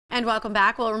And welcome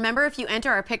back. Well, remember, if you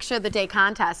enter our Picture of the Day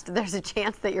contest, there's a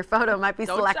chance that your photo might be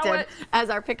selected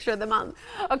as our Picture of the Month.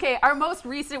 Okay, our most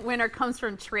recent winner comes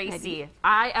from Tracy.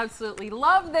 I absolutely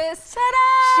love this.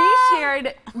 Ta-da! She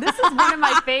shared, this is one of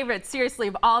my favorites, seriously,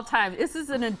 of all time. This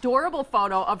is an adorable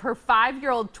photo of her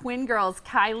 5-year-old twin girls,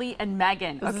 Kylie and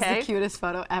Megan. This is the cutest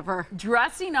photo ever.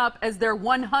 Dressing up as their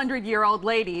 100-year-old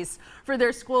ladies for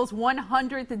their school's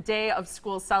 100th day of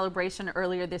school celebration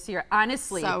earlier this year.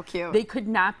 Honestly, so cute. They could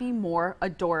not be more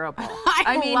adorable.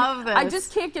 I mean, love this. I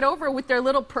just can't get over it with their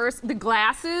little purse, the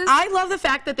glasses. I love the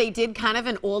fact that they did kind of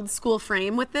an old school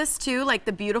frame with this too, like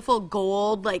the beautiful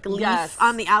gold leaf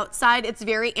on the outside. It's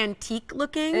very antique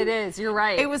looking. It is, you're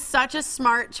right. It was such a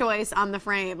smart choice on the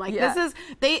frame. This is,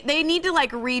 they need to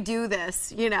redo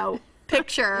this, you know,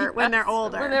 picture when they're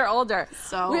older. When they're older.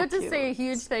 So we have to cute. say a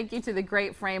huge thank you to the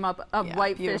great frame up of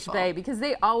Whitefish Bay, because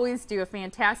they always do a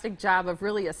fantastic job of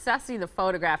really assessing the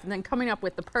photograph and then coming up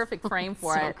with the perfect frame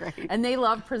for it. Great. And they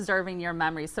love preserving your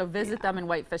memories. So visit them in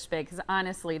Whitefish Bay, because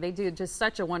honestly, they do just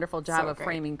such a wonderful job of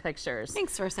framing pictures.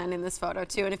 Thanks for sending this photo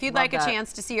too. And if you'd like a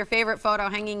chance to see your favorite photo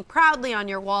hanging proudly on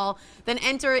your wall, then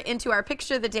enter it into our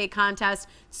Picture of the Day contest.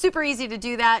 Super easy to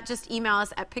do that. Just email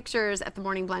us at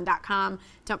pictures@themorningblend.com.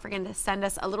 Don't forget to send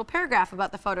us a little paragraph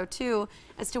about the photo too,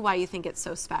 as to why you think it's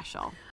so special.